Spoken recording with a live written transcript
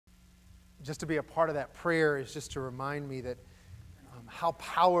just to be a part of that prayer is just to remind me that how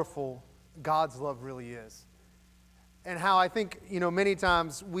powerful God's love really is. And how I think, many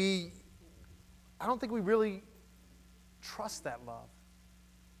times I don't think we really trust that love.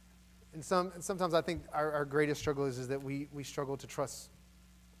 And sometimes I think our greatest struggle is that we struggle to trust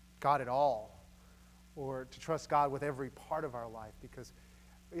God at all, or to trust God with every part of our life. Because,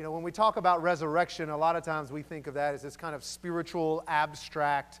 when we talk about resurrection, a lot of times we think of that as this kind of spiritual,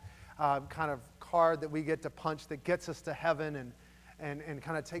 abstract kind of card that we get to punch that gets us to heaven and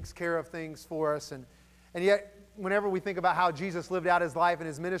kind of takes care of things for us. And yet, whenever we think about how Jesus lived out his life and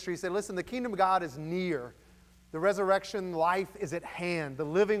his ministry, he said, listen, the kingdom of God is near. The resurrection life is at hand. The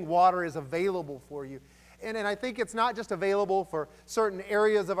living water is available for you. And I think it's not just available for certain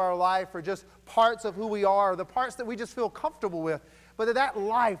areas of our life or just parts of who we are, the parts that we just feel comfortable with, but that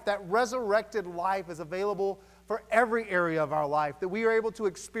life, that resurrected life is available for every area of our life, that we are able to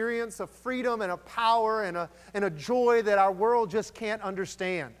experience a freedom and a power and a joy that our world just can't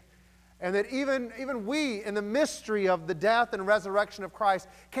understand. And that even we, in the mystery of the death and resurrection of Christ,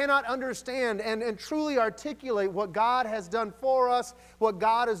 cannot understand and truly articulate what God has done for us, what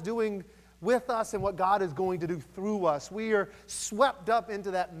God is doing with us, and what God is going to do through us. We are swept up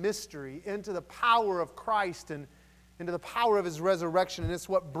into that mystery, into the power of Christ and into the power of his resurrection. And it's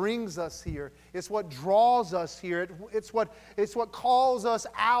what brings us here. It's what draws us here. It's what calls us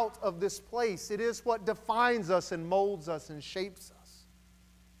out of this place. It is what defines us and molds us and shapes us.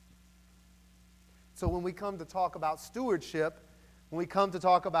 So when we come to talk about stewardship, when we come to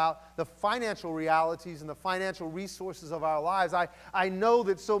talk about the financial realities and the financial resources of our lives, I know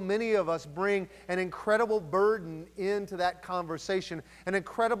that so many of us bring an incredible burden into that conversation, an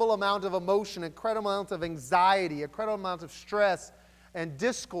incredible amount of emotion, an incredible amount of anxiety, an incredible amount of stress and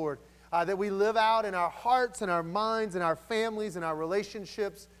discord that we live out in our hearts and our minds and our families and our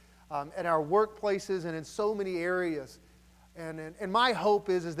relationships, at our workplaces and in so many areas. And my hope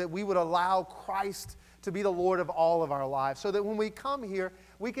is that we would allow Christ to be the Lord of all of our lives, so that when we come here,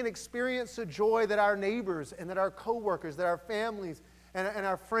 we can experience the joy that our neighbors and that our coworkers, that our families and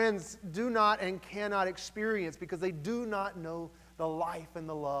our friends do not and cannot experience because they do not know the life and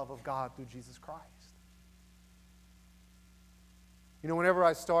the love of God through Jesus Christ. Whenever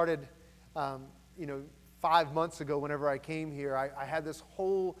I started, 5 months ago, whenever I came here, I had this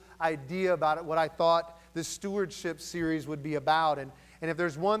whole idea about it, what I thought this stewardship series would be about. And if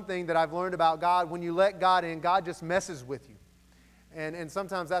there's one thing that I've learned about God, when you let God in, God just messes with you. And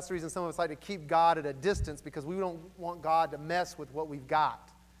sometimes that's the reason some of us like to keep God at a distance, because we don't want God to mess with what we've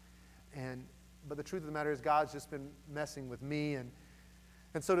got. But the truth of the matter is God's just been messing with me.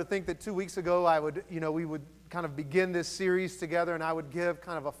 And so to think that 2 weeks ago we would kind of begin this series together, and I would give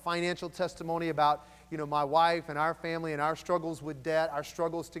kind of a financial testimony about my wife and our family and our struggles with debt, our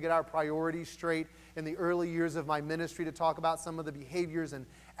struggles to get our priorities straight in the early years of my ministry, to talk about some of the behaviors and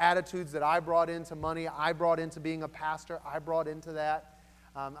attitudes that I brought into money, I brought into being a pastor, I brought into that.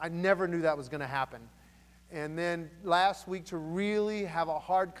 I never knew that was going to happen. And then last week to really have a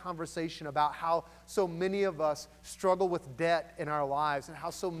hard conversation about how so many of us struggle with debt in our lives, and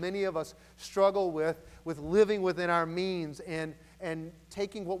how so many of us struggle with living within our means and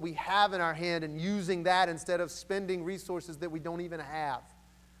taking what we have in our hand and using that instead of spending resources that we don't even have,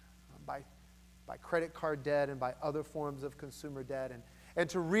 by credit card debt and by other forms of consumer debt. And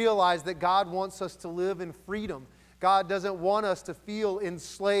to realize that God wants us to live in freedom. God doesn't want us to feel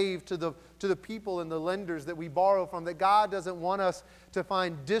enslaved to the people and the lenders that we borrow from. That God doesn't want us to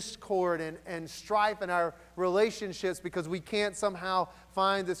find discord and strife in our relationships because we can't somehow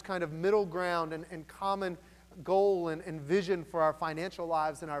find this kind of middle ground and common goal and vision for our financial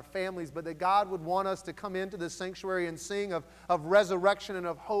lives and our families, but that God would want us to come into this sanctuary and sing of resurrection and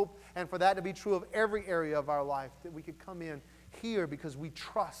of hope, and for that to be true of every area of our life, that we could come in here because we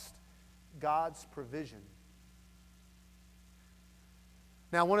trust God's provision.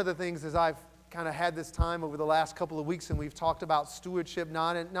 Now, one of the things is I've kind of had this time over the last couple of weeks, and we've talked about stewardship,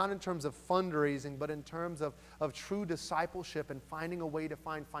 not in terms of fundraising, but in terms of true discipleship and finding a way to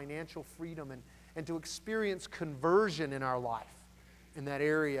find financial freedom and to experience conversion in our life in that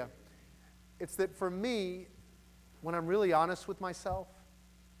area. It's that for me, when I'm really honest with myself,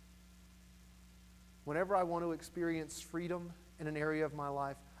 whenever I want to experience freedom in an area of my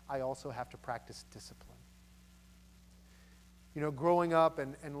life, I also have to practice discipline. Growing up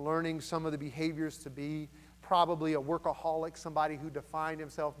and learning some of the behaviors to be probably a workaholic, somebody who defined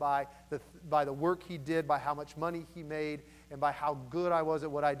himself by the work he did, by how much money he made, and by how good I was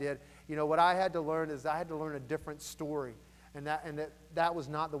at what I did. What I had to learn is I had to learn a different story. And that was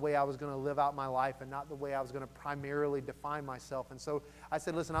not the way I was going to live out my life and not the way I was going to primarily define myself. And so I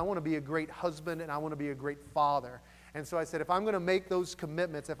said, listen, I want to be a great husband and I want to be a great father. And so I said, if I'm going to make those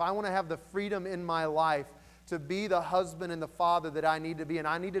commitments, if I want to have the freedom in my life to be the husband and the father that I need to be, and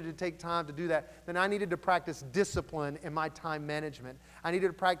I needed to take time to do that, then I needed to practice discipline in my time management. I needed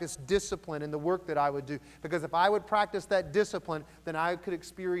to practice discipline in the work that I would do. Because if I would practice that discipline, then I could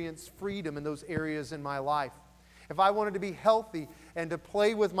experience freedom in those areas in my life. If I wanted to be healthy and to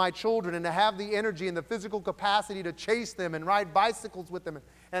play with my children and to have the energy and the physical capacity to chase them and ride bicycles with them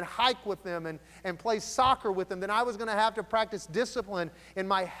and hike with them and play soccer with them, then I was going to have to practice discipline in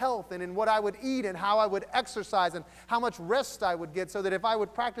my health and in what I would eat and how I would exercise and how much rest I would get, so that if I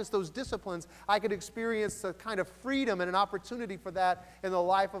would practice those disciplines, I could experience a kind of freedom and an opportunity for that in the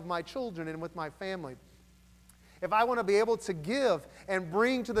life of my children and with my family. If I want to be able to give and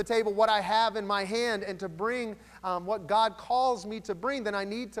bring to the table what I have in my hand and to bring what God calls me to bring, then I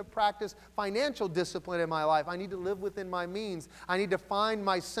need to practice financial discipline in my life. I need to live within my means. I need to find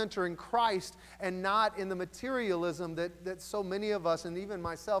my center in Christ and not in the materialism that so many of us, and even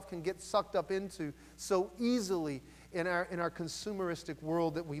myself, can get sucked up into so easily in our consumeristic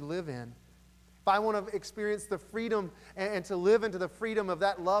world that we live in. If I want to experience the freedom and to live into the freedom of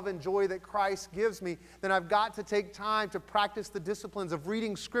that love and joy that Christ gives me, then I've got to take time to practice the disciplines of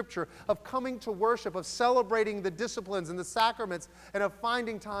reading Scripture, of coming to worship, of celebrating the disciplines and the sacraments, and of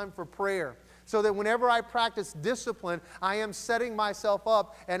finding time for prayer. So that whenever I practice discipline, I am setting myself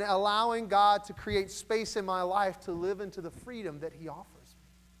up and allowing God to create space in my life to live into the freedom that He offers.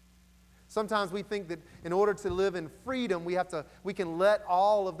 Sometimes we think that in order to live in freedom, we can let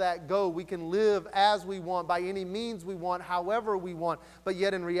all of that go. We can live as we want, by any means we want, however we want. But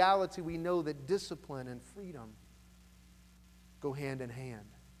yet in reality, we know that discipline and freedom go hand in hand.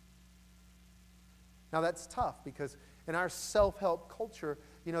 Now that's tough, because in our self-help culture,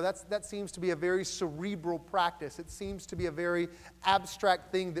 that seems to be a very cerebral practice. It seems to be a very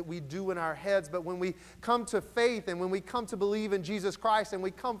abstract thing that we do in our heads. But when we come to faith and when we come to believe in Jesus Christ and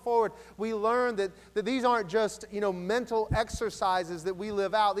we come forward, we learn that these aren't just, mental exercises that we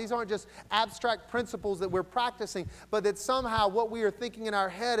live out. These aren't just abstract principles that we're practicing, but that somehow what we are thinking in our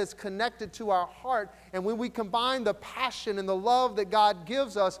head is connected to our heart. And when we combine the passion and the love that God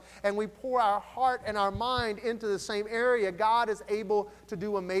gives us and we pour our heart and our mind into the same area, God is able to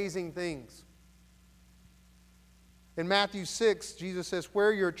do amazing things. In Matthew 6, Jesus says,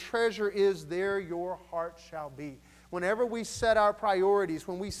 "Where your treasure is, there your heart shall be." Whenever we set our priorities,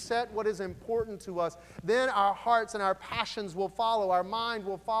 when we set what is important to us, then our hearts and our passions will follow, our mind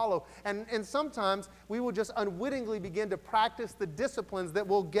will follow. And sometimes we will just unwittingly begin to practice the disciplines that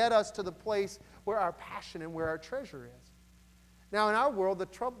will get us to the place where our passion and where our treasure is. Now, in our world,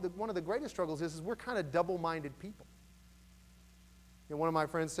 one of the greatest struggles is we're kind of double-minded people. One of my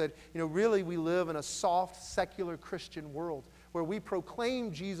friends said, really we live in a soft, secular Christian world where we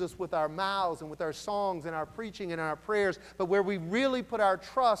proclaim Jesus with our mouths and with our songs and our preaching and our prayers, but where we really put our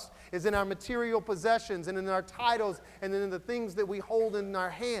trust is in our material possessions and in our titles and in the things that we hold in our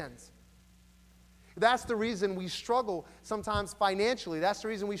hands. That's the reason we struggle sometimes financially. That's the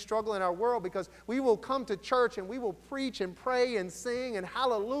reason we struggle in our world, because we will come to church and we will preach and pray and sing and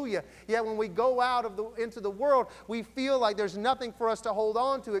hallelujah. Yet when we go out into the world, we feel like there's nothing for us to hold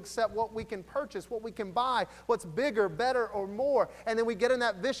on to except what we can purchase, what we can buy, what's bigger, better, or more. And then we get in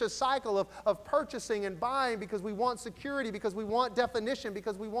that vicious cycle of purchasing and buying because we want security, because we want definition,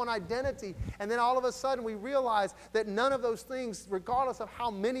 because we want identity. And then all of a sudden we realize that none of those things, regardless of how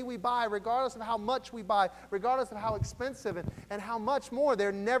many we buy, regardless of how much we buy, regardless of how expensive and how much more,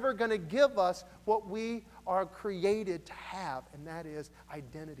 they're never going to give us what we are created to have, and that is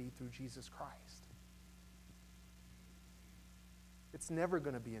identity through Jesus Christ. It's never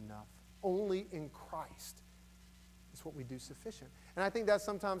going to be enough. Only in Christ is what we do sufficient. And I think that's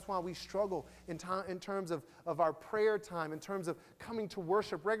sometimes why we struggle in terms of our prayer time, in terms of coming to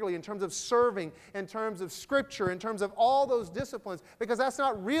worship regularly, in terms of serving, in terms of Scripture, in terms of all those disciplines, because that's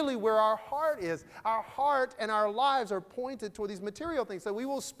not really where our heart is. Our heart and our lives are pointed toward these material things. So we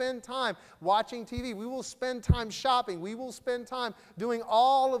will spend time watching TV. We will spend time shopping. We will spend time doing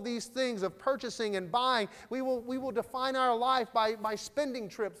all of these things of purchasing and buying. We will define our life by spending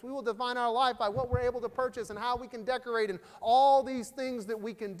trips. We will define our life by what we're able to purchase and how we can decorate and all these things that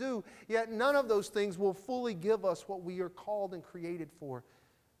we can do, yet none of those things will fully give us what we are called and created for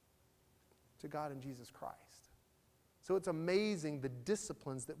to God in Jesus Christ. So it's amazing the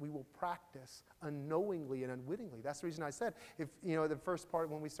disciplines that we will practice unknowingly and unwittingly. That's the reason I said, if the first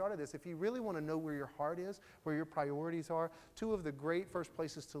part when we started this, if you really want to know where your heart is, where your priorities are, two of the great first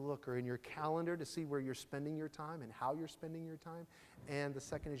places to look are in your calendar to see where you're spending your time and how you're spending your time. And the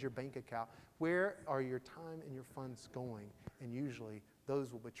second is your bank account. Where are your time and your funds going? And usually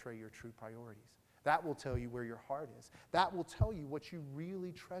those will betray your true priorities. That will tell you where your heart is. That will tell you what you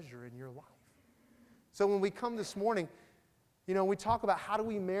really treasure in your life. So when we come this morning, we talk about how do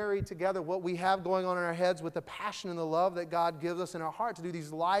we marry together what we have going on in our heads with the passion and the love that God gives us in our heart to do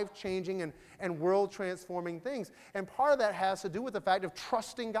these life-changing and world-transforming things. And part of that has to do with the fact of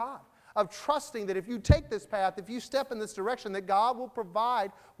trusting God, of trusting that if you take this path, if you step in this direction, that God will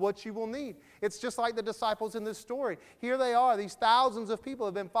provide what you will need. It's just like the disciples in this story. Here they are, these thousands of people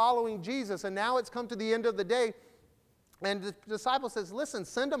have been following Jesus, and now it's come to the end of the day. And the disciple says, listen,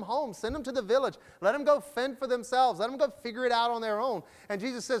 send them home. Send them to the village. Let them go fend for themselves. Let them go figure it out on their own. And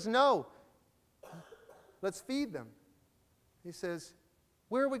Jesus says, no, let's feed them. He says,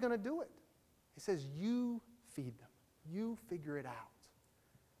 where are we going to do it? He says, you feed them. You figure it out.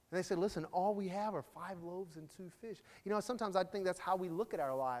 And they said, listen, all we have are 5 loaves and 2 fish. Sometimes I think that's how we look at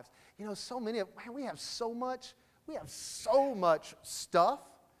our lives. So many we have so much stuff.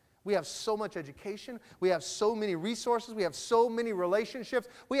 We have so much education. We have so many resources. We have so many relationships.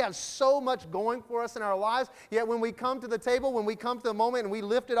 We have so much going for us in our lives. Yet when we come to the table, when we come to the moment and we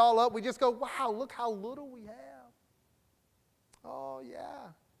lift it all up, we just go, wow, look how little we have. Oh, yeah.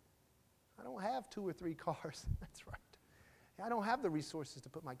 I don't have 2 or 3 cars. That's right. I don't have the resources to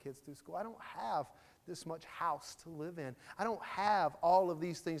put my kids through school. I don't have this much house to live in. I don't have all of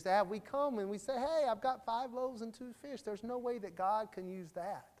these things to have. We come and we say, hey, I've got 5 loaves and 2 fish. There's no way that God can use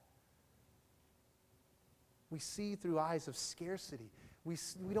that. We see through eyes of scarcity. We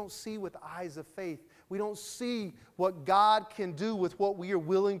don't see with eyes of faith. We don't see what God can do with what we are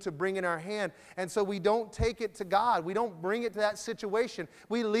willing to bring in our hand. And so we don't take it to God. We don't bring it to that situation.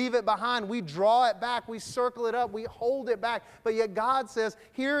 We leave it behind. We draw it back. We circle it up. We hold it back. But yet God says,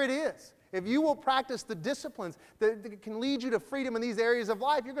 here it is. If you will practice the disciplines that can lead you to freedom in these areas of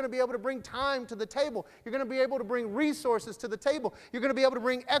life, you're going to be able to bring time to the table. You're going to be able to bring resources to the table. You're going to be able to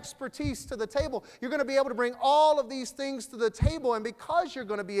bring expertise to the table. You're going to be able to bring all of these things to the table. And because you're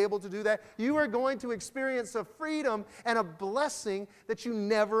going to be able to do that, you are going to experience a freedom and a blessing that you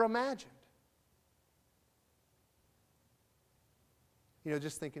never imagined.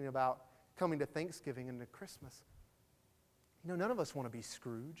 Just thinking about coming to Thanksgiving and to Christmas. None of us want to be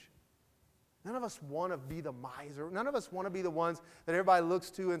Scrooge. None of us want to be the miser. None of us want to be the ones that everybody looks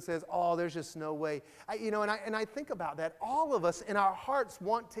to and says, oh, there's just no way. And I think about that. All of us in our hearts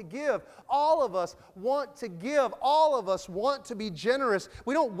want to give. All of us want to give. All of us want to be generous.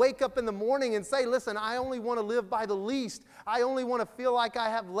 We don't wake up in the morning and say, listen, I only want to live by the least. I only want to feel like I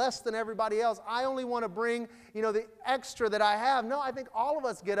have less than everybody else. I only want to bring, the extra that I have. No, I think all of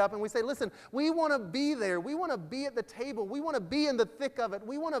us get up and we say, listen, we want to be there. We want to be at the table. We want to be in the thick of it.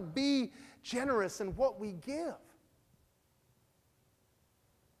 We want to be generous in what we give.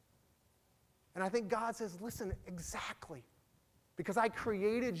 And I think God says, listen, exactly. Because I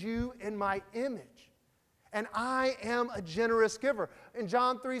created you in my image. And I am a generous giver. In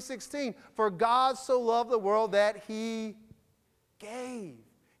John 3:16, for God so loved the world that He gave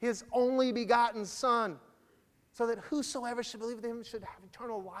His only begotten Son, so that whosoever should believe in Him should have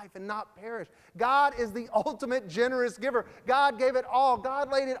eternal life and not perish. God is the ultimate generous giver. God gave it all.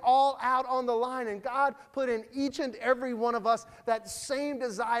 God laid it all out on the line. And God put in each and every one of us that same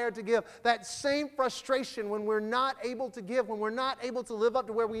desire to give, that same frustration when we're not able to give, when we're not able to live up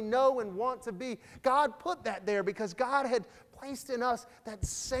to where we know and want to be. God put that there because God had placed in us that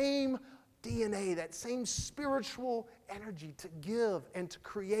same DNA, that same spiritual energy to give and to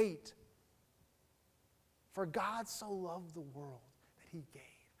create. For God so loved the world that He gave.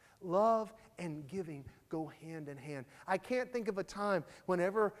 Love and giving go hand in hand. I can't think of a time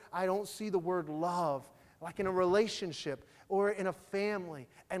whenever I don't see the word love, like in a relationship or in a family,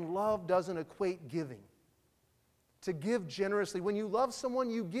 and love doesn't equate giving. To give generously. When you love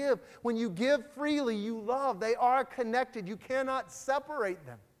someone, you give. When you give freely, you love. They are connected. You cannot separate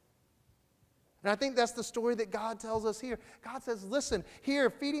them. And I think that's the story that God tells us here. God says, listen, here,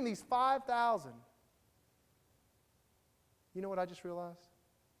 feeding these 5,000. You know what I just realized?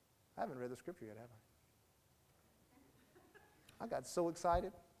 I haven't read the scripture yet, have I? I got so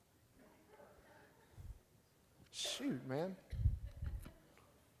excited. Shoot, man.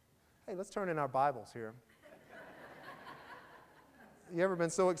 Hey, let's turn in our Bibles here. You ever been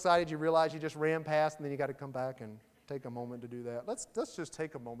so excited you realize you just ran past and then you got to come back and take a moment to do that? Let's just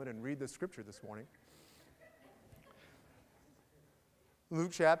take a moment and read the scripture this morning.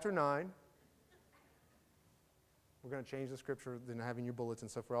 Luke chapter 9. We're going to change the scripture than having your bullets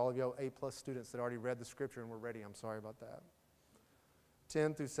and so for all of you A-plus students that already read the scripture and were ready, I'm sorry about that.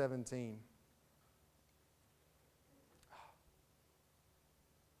 10 through 17.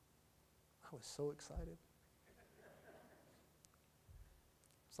 I was so excited.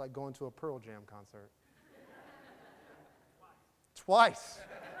 It's like going to a Pearl Jam concert. Twice.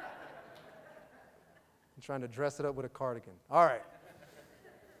 I'm trying to dress it up with a cardigan. All right.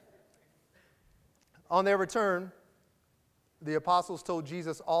 On their return, the apostles told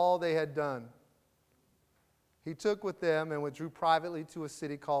Jesus all they had done. He took with them and withdrew privately to a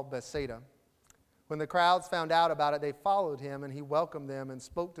city called Bethsaida. When the crowds found out about it, they followed him, and he welcomed them and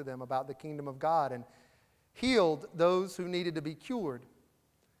spoke to them about the kingdom of God and healed those who needed to be cured.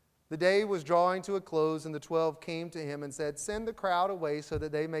 The day was drawing to a close, and the 12 came to him and said, "Send the crowd away so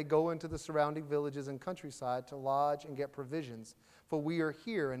that they may go into the surrounding villages and countryside to lodge and get provisions, for we are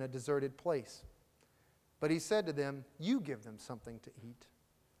here in a deserted place." But he said to them, "You give them something to eat."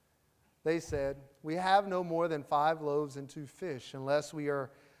 They said, "We have no more than 5 loaves and 2 fish, unless we are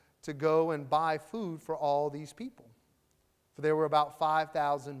to go and buy food for all these people." For there were about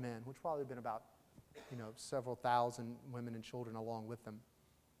 5,000 men, which probably been about, several thousand women and children along with them.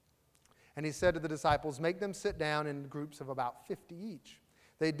 And he said to the disciples, "Make them sit down in groups of about 50 each."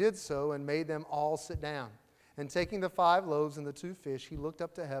 They did so and made them all sit down. And taking the 5 loaves and the 2 fish, he looked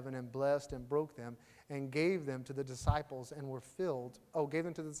up to heaven and blessed and broke them and gave them to the disciples and were filled. Gave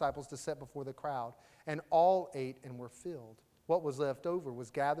them to the disciples to set before the crowd. And all ate and were filled. What was left over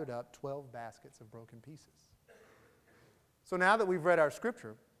was gathered up 12 baskets of broken pieces. So now that we've read our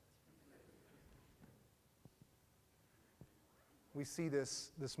scripture, we see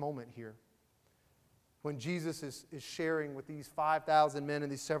this moment here when Jesus is sharing with these 5,000 men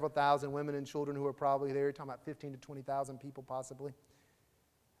and these several thousand women and children who are probably there. You're talking about 15 to 20,000 people possibly.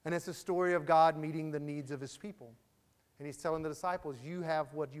 And it's a story of God meeting the needs of his people. And he's telling the disciples, you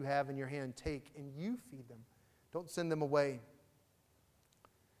have what you have in your hand, take and you feed them. Don't send them away.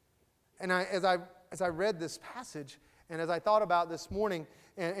 And as I read this passage, and as I thought about this morning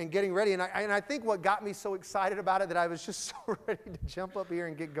and getting ready, and I think what got me so excited about it that I was just so ready to jump up here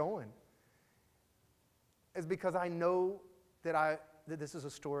and get going is because I know that this is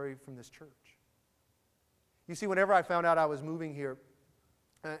a story from this church. You see, whenever I found out I was moving here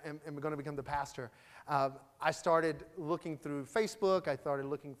and going to become the pastor, I started looking through Facebook. I started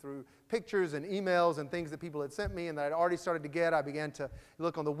looking through pictures and emails and things that people had sent me and that I'd already started to get. I began to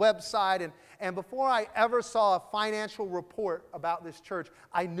look on the website. And before I ever saw a financial report about this church,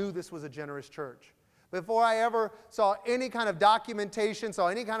 I knew this was a generous church. Before I ever saw any kind of documentation, saw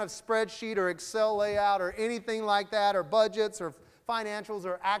any kind of spreadsheet or Excel layout or anything like that, or budgets or financials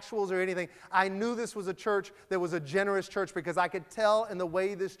or actuals or anything, I knew this was a church that was a generous church because I could tell in the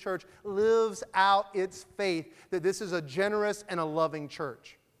way this church lives out its faith that this is a generous and a loving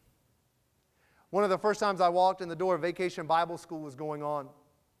church. One of the first times I walked in the door, Vacation Bible School was going on.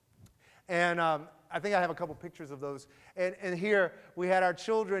 And I think I have a couple pictures of those. And here, we had our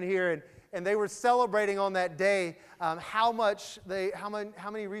children here, and they were celebrating on that day how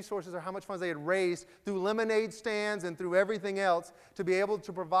many resources or how much funds they had raised through lemonade stands and through everything else to be able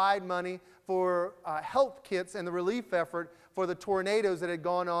to provide money for help kits and the relief effort for the tornadoes that had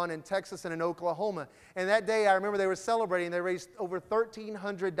gone on in Texas and in Oklahoma. And that day, I remember they were celebrating. They raised over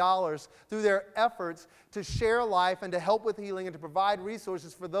 $1,300 through their efforts to share life and to help with healing and to provide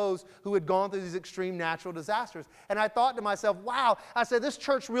resources for those who had gone through these extreme natural disasters. And I thought to myself, wow, I said, this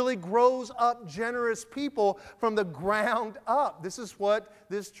church really grows up generous people from the ground up. This is what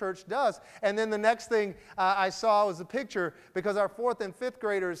this church does. And then the next thing I saw was a picture because our 4th and 5th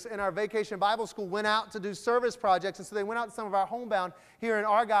graders in our Vacation Bible School went out to do service projects. And so they went out to some of our homebound here in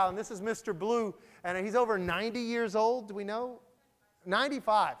Argyle. And this is Mr. Blue. And he's over 90 years old. Do we know?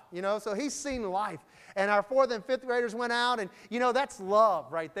 95, so he's seen life. And our 4th and 5th graders went out, and, that's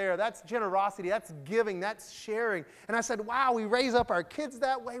love right there. That's generosity. That's giving. That's sharing. And I said, wow, we raise up our kids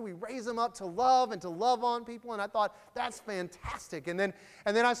that way. We raise them up to love and to love on people. And I thought, that's fantastic. And then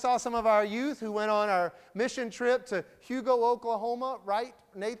I saw some of our youth who went on our mission trip to Hugo, Oklahoma, right,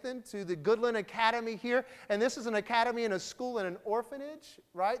 Nathan, to the Goodland Academy here. And this is an academy and a school and an orphanage,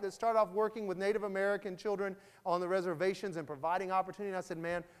 right, that started off working with Native American children on the reservations and providing opportunity. And I said,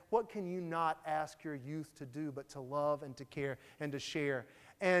 man, what can you not ask your youth to do but to love and to care and to share?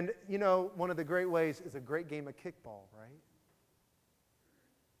 And, one of the great ways is a great game of kickball, right?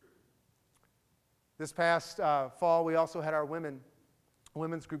 This past fall, we also had our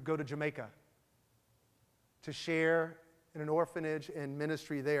women's group go to Jamaica to share in an orphanage and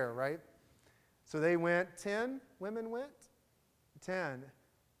ministry there, right? So they went, 10 women went, 10.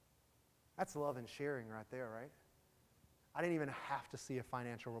 That's love and sharing right there, right? I didn't even have to see a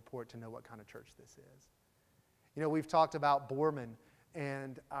financial report to know what kind of church this is. You know, we've talked about Borman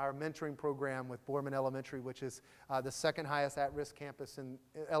and our mentoring program with Borman Elementary, which is the second highest at-risk campus in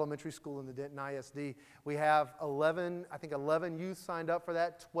elementary school in the Denton ISD. We have 11 youth signed up for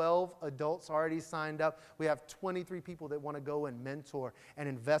that, 12 adults already signed up. We have 23 people that want to go and mentor and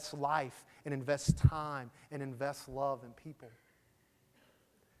invest life and invest time and invest love in people.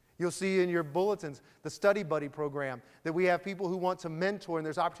 You'll see in your bulletins the Study Buddy program that we have people who want to mentor, and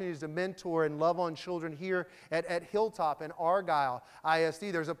there's opportunities to mentor and love on children here at Hilltop and Argyle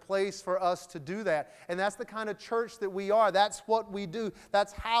ISD. There's a place for us to do that, and that's the kind of church that we are. That's what we do.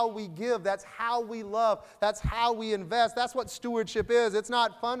 That's how we give. That's how we love. That's how we invest. That's what stewardship is. It's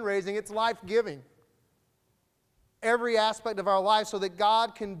not fundraising. It's life-giving. Every aspect of our life so that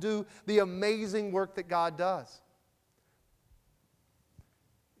God can do the amazing work that God does.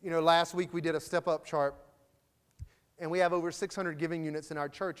 You know, last week we did a step-up chart, and we have over 600 giving units in our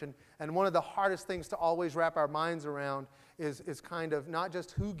church, and one of the hardest things to always wrap our minds around is kind of not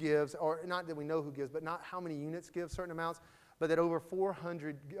just who gives, or not that we know who gives, but not how many units give certain amounts, but that over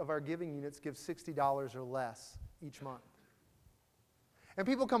 400 of our giving units give $60 or less each month. And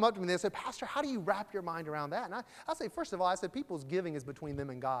people come up to me and they say, Pastor, how do you wrap your mind around that? And I say, first of all, I said, people's giving is between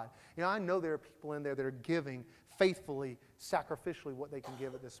them and God. You know, I know there are people in there that are giving faithfully, sacrificially what they can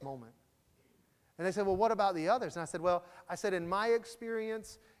give at this moment. And they said, well, what about the others? And I said, in my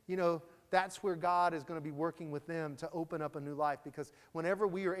experience, you know, that's where God is going to be working with them to open up a new life. Because whenever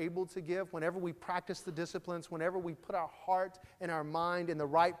we are able to give, whenever we practice the disciplines, whenever we put our heart and our mind in the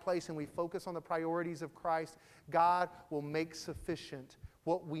right place and we focus on the priorities of Christ, God will make sufficient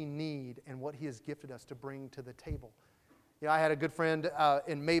what we need and what He has gifted us to bring to the table. You know, I had a good friend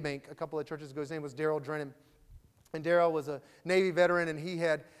in Maybank a couple of churches ago. His name was Daryl Drennan. And Daryl was a Navy veteran, and he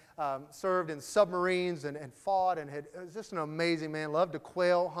had served in submarines and fought, and was just an amazing man, loved to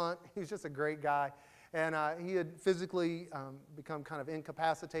quail hunt. He was just a great guy. And he had physically become kind of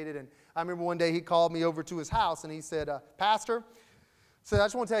incapacitated. And I remember one day he called me over to his house, and he said, Pastor, I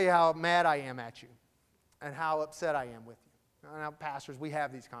just want to tell you how mad I am at you and how upset I am with you. Now, pastors, we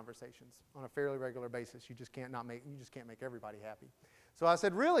have these conversations on a fairly regular basis. You just can't make everybody happy. So I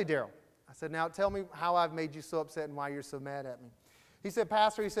said, really, Daryl? I said, now tell me how I've made you so upset and why you're so mad at me. He said,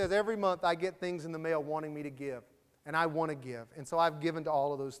 Pastor, he says, every month I get things in the mail wanting me to give, and I want to give. And so I've given to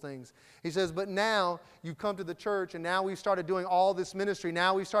all of those things. He says, but now you come to the church, and now we've started doing all this ministry.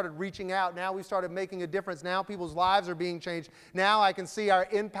 Now we started reaching out. Now we started making a difference. Now people's lives are being changed. Now I can see our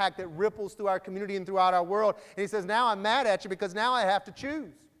impact that ripples through our community and throughout our world. And he says, now I'm mad at you because now I have to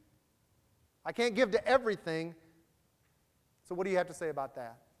choose. I can't give to everything. So what do you have to say about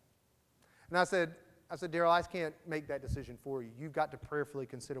that? And I said, Daryl, I can't make that decision for you. You've got to prayerfully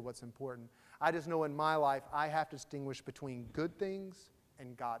consider what's important. I just know in my life I have to distinguish between good things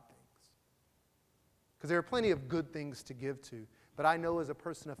and God things. Because there are plenty of good things to give to. But I know as a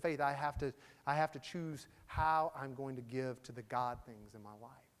person of faith I have to choose how I'm going to give to the God things in my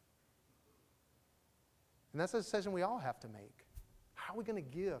life. And that's a decision we all have to make. How are we going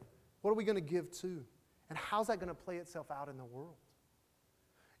to give? What are we going to give to? And how's that going to play itself out in the world?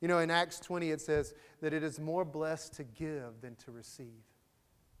 You know, in Acts 20 it says that it is more blessed to give than to receive.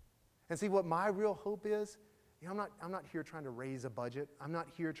 And see, what my real hope is, you know, I'm not here trying to raise a budget. I'm not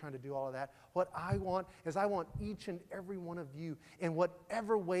here trying to do all of that. What I want is I want each and every one of you, in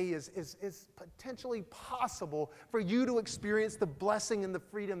whatever way is potentially possible, for you to experience the blessing and the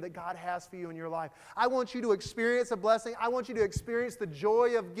freedom that God has for you in your life. I want you to experience a blessing. I want you to experience the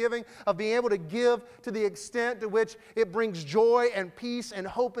joy of giving, of being able to give to the extent to which it brings joy and peace and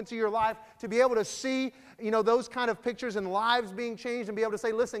hope into your life, to be able to see, you know, those kind of pictures and lives being changed, and be able to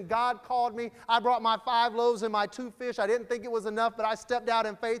say, listen, God called me. I brought my 5 loaves and my 2 fish. I didn't think it was enough, but I stepped out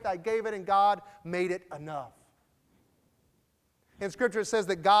in faith. I gave it, and God made it enough. In Scripture it says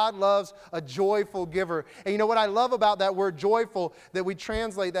that God loves a joyful giver. And you know what I love about that word joyful, that we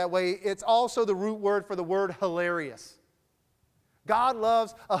translate that way, it's also the root word for the word hilarious. God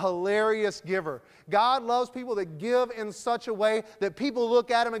loves a hilarious giver. God loves people that give in such a way that people look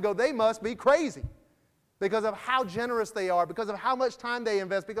at them and go, they must be crazy. Because of how generous they are, because of how much time they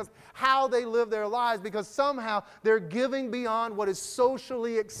invest, because how they live their lives, because somehow they're giving beyond what is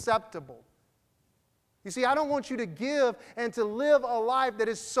socially acceptable. You see, I don't want you to give and to live a life that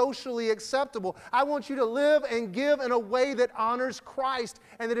is socially acceptable. I want you to live and give in a way that honors Christ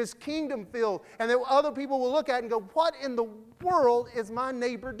and that is kingdom-filled, and that other people will look at and go, what in the world is my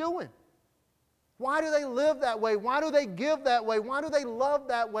neighbor doing? Why do they live that way? Why do they give that way? Why do they love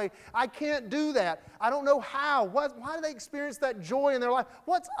that way? I can't do that. I don't know how. Why do they experience that joy in their life?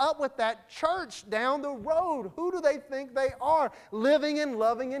 What's up with that church down the road? Who do they think they are, living and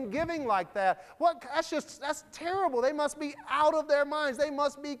loving and giving like that? That's terrible. They must be out of their minds. They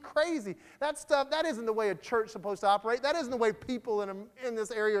must be crazy. That isn't the way a church is supposed to operate. That isn't the way people in this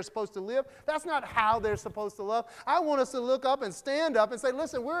area are supposed to live. That's not how they're supposed to love. I want us to look up and stand up and say,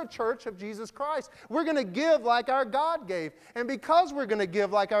 listen, we're a church of Jesus Christ. We're going to give like our God gave. And because we're going to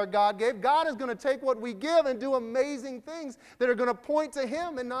give like our God gave, God is going to take what we give and do amazing things that are going to point to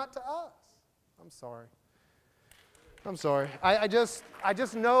Him and not to us. I'm sorry. I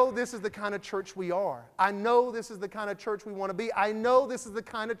just know this is the kind of church we are. I know this is the kind of church we want to be. I know this is the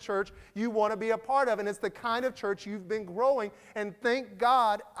kind of church you want to be a part of. And it's the kind of church you've been growing. And thank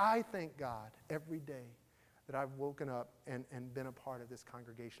God, I thank God every day that I've woken up and been a part of this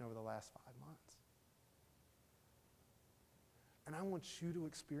congregation over the last 5 months. And I want you to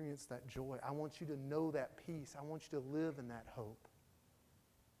experience that joy. I want you to know that peace. I want you to live in that hope.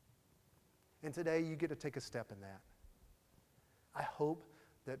 And today you get to take a step in that. I hope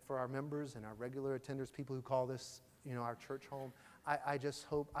that for our members and our regular attenders, people who call this, our church home, I just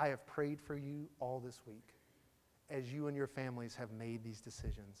hope, I have prayed for you all this week as you and your families have made these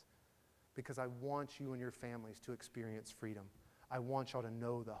decisions, because I want you and your families to experience freedom. I want y'all to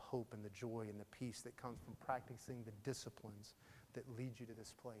know the hope and the joy and the peace that comes from practicing the disciplines that lead you to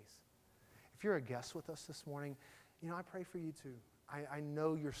this place. If you're a guest with us this morning, I pray for you too. I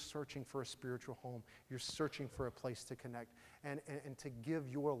know you're searching for a spiritual home. You're searching for a place to connect and to give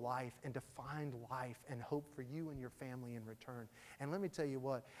your life and to find life and hope for you and your family in return. And let me tell you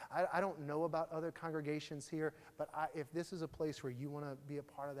what, I don't know about other congregations here, but if this is a place where you want to be a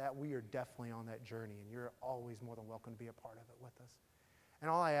part of that, we are definitely on that journey, and you're always more than welcome to be a part of it with us. And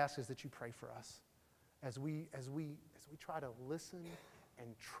all I ask is that you pray for us as we try to listen and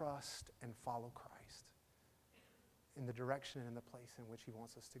trust and follow Christ in the direction and the place in which He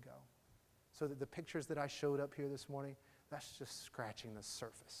wants us to go. So that the pictures that I showed up here this morning, that's just scratching the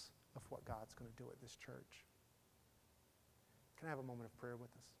surface of what God's going to do at this church. Can I have a moment of prayer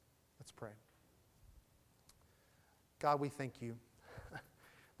with us? Let's pray. God, we thank you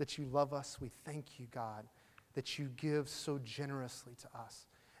that you love us. We thank you, God, that you give so generously to us.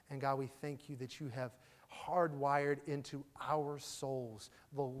 And God, we thank you that you have hardwired into our souls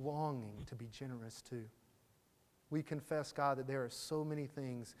the longing to be generous too. We confess, God, that there are so many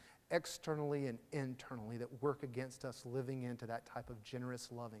things externally and internally that work against us living into that type of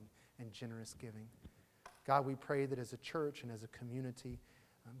generous loving and generous giving. God, we pray that as a church and as a community,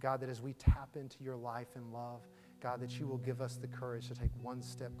 God, that as we tap into your life and love, God, that you will give us the courage to take one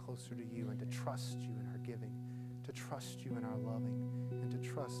step closer to you and to trust you in our giving, to trust you in our loving, and to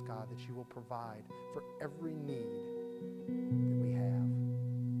trust, God, that you will provide for every need that we have.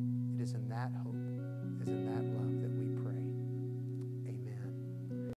 It is in that hope, it is in that love that